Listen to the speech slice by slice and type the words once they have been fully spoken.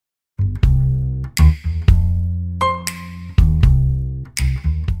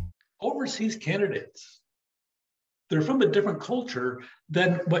overseas candidates, they're from a different culture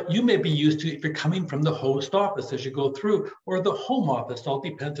than what you may be used to if you're coming from the host office as you go through, or the home office. It all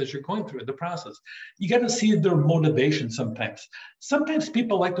depends as you're going through the process. You got to see their motivation sometimes. Sometimes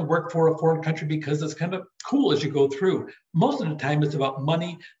people like to work for a foreign country because it's kind of cool as you go through. Most of the time it's about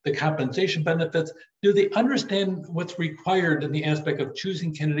money, the compensation benefits. Do they understand what's required in the aspect of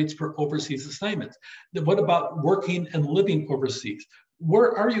choosing candidates for overseas assignments? What about working and living overseas?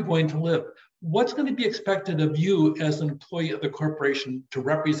 Where are you going to live? What's going to be expected of you as an employee of the corporation to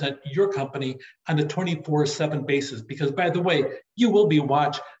represent your company on a 24/7 basis? Because, by the way, you will be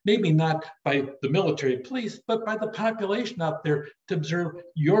watched, maybe not by the military police, but by the population out there to observe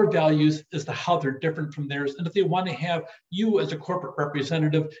your values as to how they're different from theirs, and if they want to have you as a corporate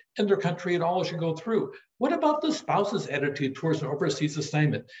representative in their country at all as you go through. What about the spouse's attitude towards an overseas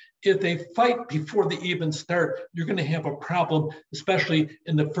assignment? If they fight before they even start, you're going to have a problem, especially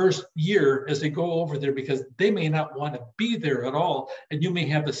in the first year as they go over there, because they may not want to be there at all, and you may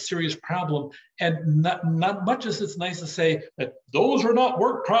have a serious problem. And not much as it's nice to say that those are not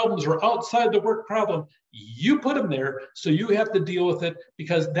work problems or outside the work problem, you put them there, so you have to deal with it,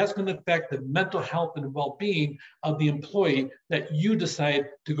 because that's going to affect the mental health and well-being of the employee that you decide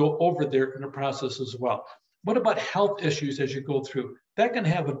to go over there in the process as well. What about health issues as you go through? That can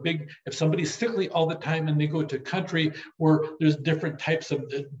have a big, if somebody's sickly all the time and they go to a country where there's different types of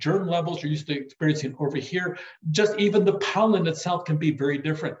germ levels you're used to experiencing over here, just even the pollen itself can be very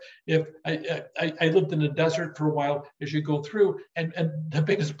different. If I lived in the desert for a while as you go through, and the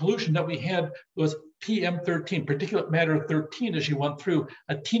biggest pollution that we had was PM13, particulate matter 13, as you went through,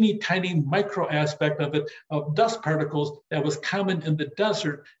 a teeny tiny micro aspect of it, of dust particles that was common in the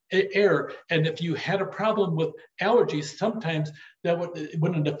desert air. And if you had a problem with allergies, sometimes that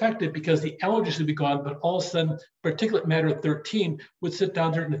wouldn't affect it because the allergies would be gone, but all of a sudden particulate matter 13 would sit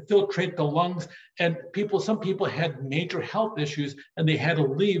down there and infiltrate the lungs. And some people had major health issues and they had to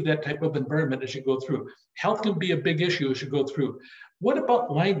leave that type of environment as you go through. Health can be a big issue as you go through. What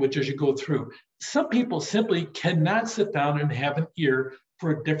about language as you go through? Some people simply cannot sit down and have an ear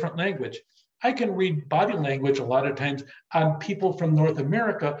for a different language. I can read body language a lot of times on people from North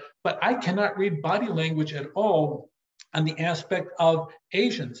America, but I cannot read body language at all on the aspect of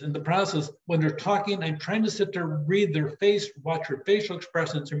Asians. In the process, when they're talking, I'm trying to sit there, read their face, watch their facial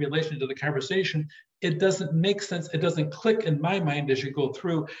expressions in relation to the conversation. It doesn't make sense. It doesn't click in my mind as you go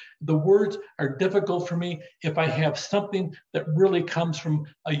through. The words are difficult for me. If I have something that really comes from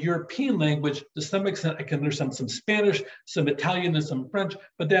a European language, to some extent, I can understand some Spanish, some Italian, and some French.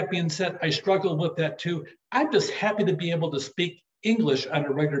 But that being said, I struggle with that too. I'm just happy to be able to speak English on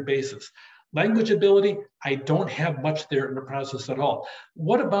a regular basis. Language ability, I don't have much there in the process at all.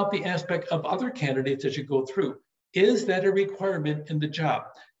 What about the aspect of other candidates as you go through? Is that a requirement in the job?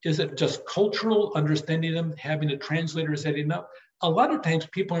 Is it just cultural, understanding them, having a translator setting up? A lot of times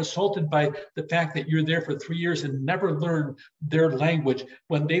people are insulted by the fact that you're there for 3 years and never learn their language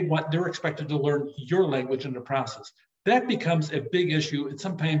when they're expected to learn your language in the process. That becomes a big issue and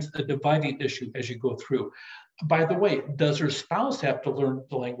sometimes a dividing issue as you go through. By the way, does her spouse have to learn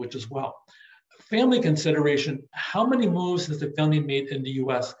the language as well? Family consideration, how many moves has the family made in the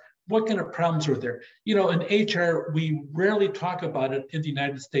US? What kind of problems are there? You know, in HR, we rarely talk about it in the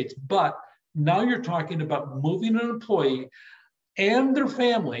United States, but now you're talking about moving an employee and their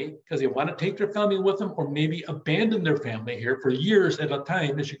family, because they want to take their family with them or maybe abandon their family here for years at a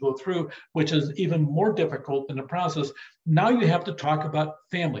time as you go through, which is even more difficult in the process. Now you have to talk about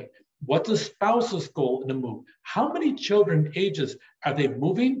family. What's a spouse's goal in a move? How many children ages are they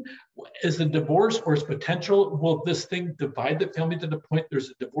moving? Is it divorce or is potential? Will this thing divide the family to the point there's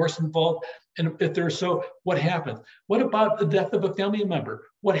a divorce involved? And if there's so, what happens? What about the death of a family member?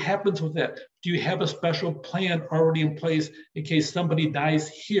 What happens with that? Do you have a special plan already in place in case somebody dies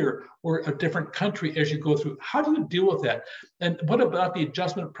here or a different country as you go through? How do you deal with that? And what about the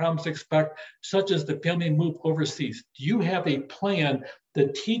adjustment problems to expect, such as the family move overseas? Do you have a plan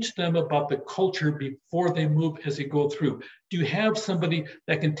to teach them about the culture before they move as they go through? Do you have somebody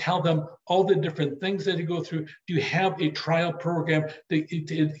that can tell them all the different things that you go through? Do you have a trial program to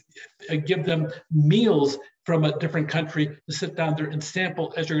give them meals from a different country to sit down there and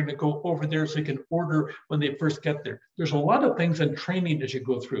sample as you're going to go over there so you can order when they first get there? There's a lot of things in training as you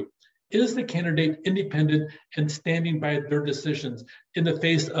go through. Is the candidate independent and standing by their decisions in the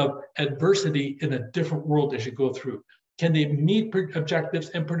face of adversity in a different world as you go through? Can they meet objectives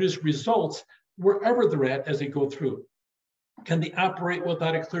and produce results wherever they're at as they go through? Can they operate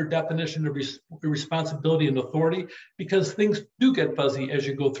without a clear definition of responsibility and authority? Because things do get fuzzy as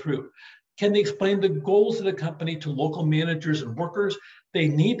you go through. Can they explain the goals of the company to local managers and workers? They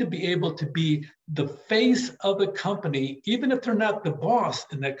need to be able to be the face of the company, even if they're not the boss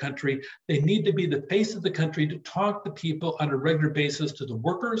in that country. They need to be the face of the country to talk to people on a regular basis, to the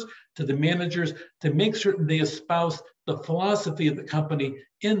workers, to the managers, to make certain they espouse the philosophy of the company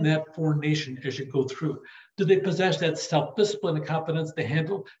in that foreign nation as you go through. Do they possess that self-discipline and confidence to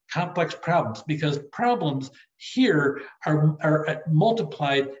handle complex problems? Because problems here are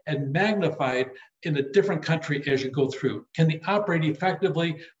multiplied and magnified in a different country as you go through. Can they operate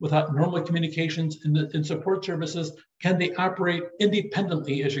effectively without normal communications in support services? Can they operate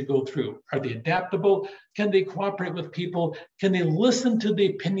independently as you go through? Are they adaptable? Can they cooperate with people? Can they listen to the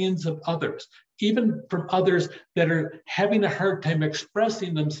opinions of others, even from others that are having a hard time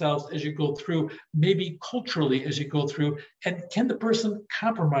expressing themselves as you go through, maybe culturally as you go through? And can the person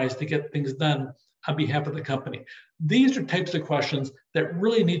compromise to get things done on behalf of the company? These are types of questions that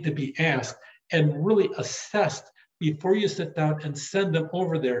really need to be asked and really assessed before you sit down and send them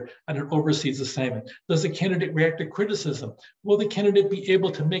over there on an overseas assignment. Does the candidate react to criticism? Will the candidate be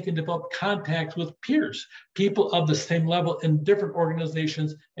able to make and develop contacts with peers, people of the same level in different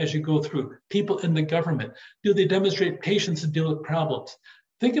organizations as you go through, people in the government? Do they demonstrate patience to deal with problems?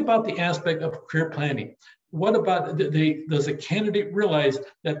 Think about the aspect of career planning. What about, does a candidate realize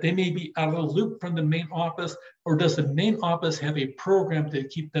that they may be out of the loop from the main office, or does the main office have a program to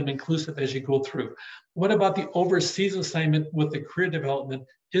keep them inclusive as you go through? What about the overseas assignment with the career development?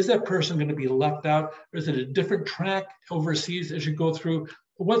 Is that person going to be left out, or is it a different track overseas as you go through?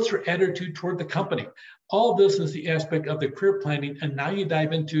 What's their attitude toward the company? All this is the aspect of the career planning, and now you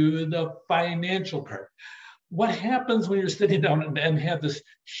dive into the financial part. What happens when you're sitting down and have this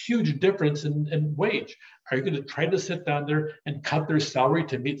huge difference in wage? Are you going to try to sit down there and cut their salary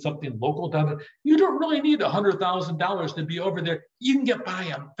to meet something local down there? You don't really need $100,000 to be over there. You can get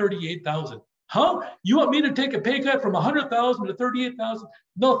by on $38,000. Huh? You want me to take a pay cut from $100,000 to $38,000?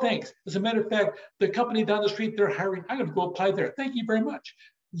 No, thanks. As a matter of fact, the company down the street, they're hiring. I'm going to go apply there. Thank you very much.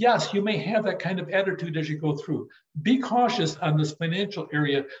 Yes, you may have that kind of attitude as you go through. Be cautious on this financial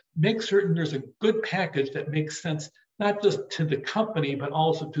area. Make certain there's a good package that makes sense, not just to the company, but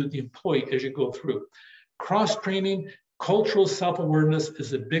also to the employee as you go through. Cross-training, cultural self-awareness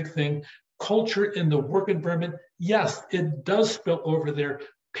is a big thing. Culture in the work environment, yes, it does spill over there.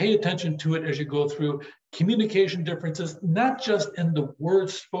 Pay attention to it as you go through. Communication differences, not just in the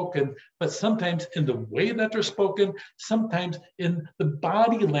words spoken, but sometimes in the way that they're spoken, sometimes in the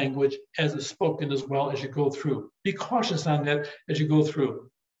body language as it's spoken as well as you go through. Be cautious on that as you go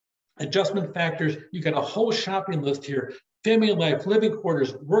through. Adjustment factors, you got a whole shopping list here. Family life, living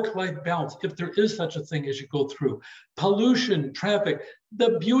quarters, work-life balance, if there is such a thing as you go through. Pollution, traffic,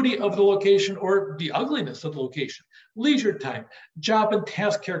 the beauty of the location or the ugliness of the location. Leisure time, job and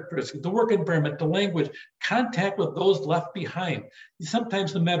task characteristics, the work environment, the language, contact with those left behind.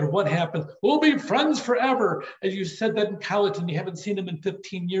 Sometimes no matter what happens, we'll be friends forever. As you said that in college and you haven't seen them in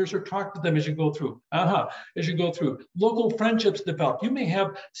 15 years or talked to them as you go through. As you go through. Local friendships develop. You may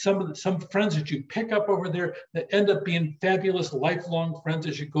have some friends that you pick up over there that end up being fabulous lifelong friends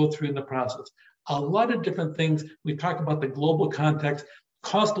as you go through in the process. A lot of different things. We talk about the global context,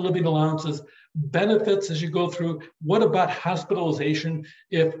 cost of living allowances, benefits as you go through. What about hospitalization?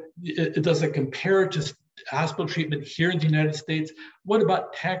 If it does it compare to hospital treatment here in the United States? What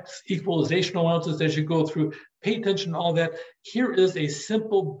about tax equalization allowances as you go through? Pay attention to all that. Here is a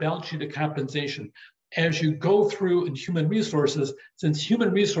simple balance sheet of compensation. As you go through in human resources, since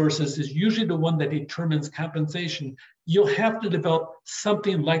human resources is usually the one that determines compensation, you'll have to develop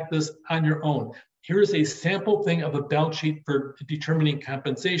something like this on your own. Here's a sample thing of a balance sheet for determining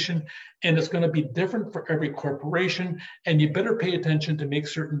compensation, and it's going to be different for every corporation, and you better pay attention to make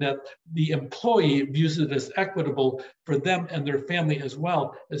certain that the employee views it as equitable for them and their family as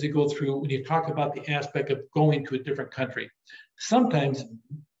well as you go through when you talk about the aspect of going to a different country. Sometimes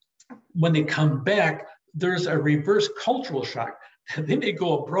when they come back, there's a reverse cultural shock. They may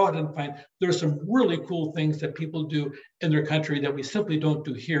go abroad and find there's some really cool things that people do in their country that we simply don't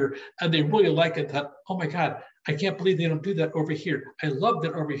do here. And they really like it that, oh my God, I can't believe they don't do that over here. I love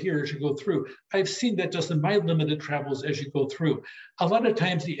that over here as you go through. I've seen that just in my limited travels as you go through. A lot of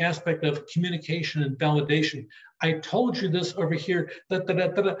times the aspect of communication and validation. I told you this over here,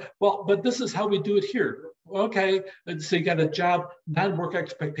 well, but this is how we do it here. Okay, so you got a job, non-work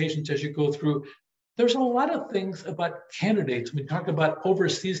expectations as you go through. There's a lot of things about candidates. We talk about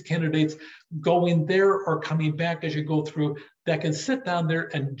overseas candidates going there or coming back as you go through that can sit down there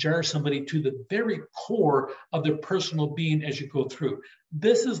and jar somebody to the very core of their personal being as you go through.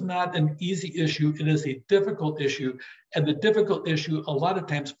 This is not an easy issue. It is a difficult issue. And the difficult issue a lot of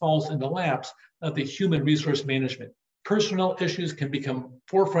times falls in the laps of the human resource management. Personal issues can become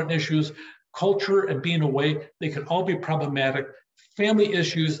forefront issues. Culture and being away, they can all be problematic. Family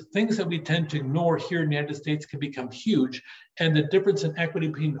issues, things that we tend to ignore here in the United States, can become huge. And the difference in equity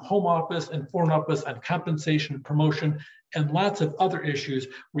between home office and foreign office on compensation, promotion, and lots of other issues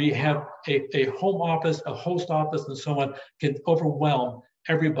where you have a home office, a host office, and so on, can overwhelm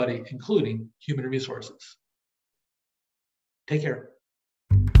everybody, including human resources. Take care.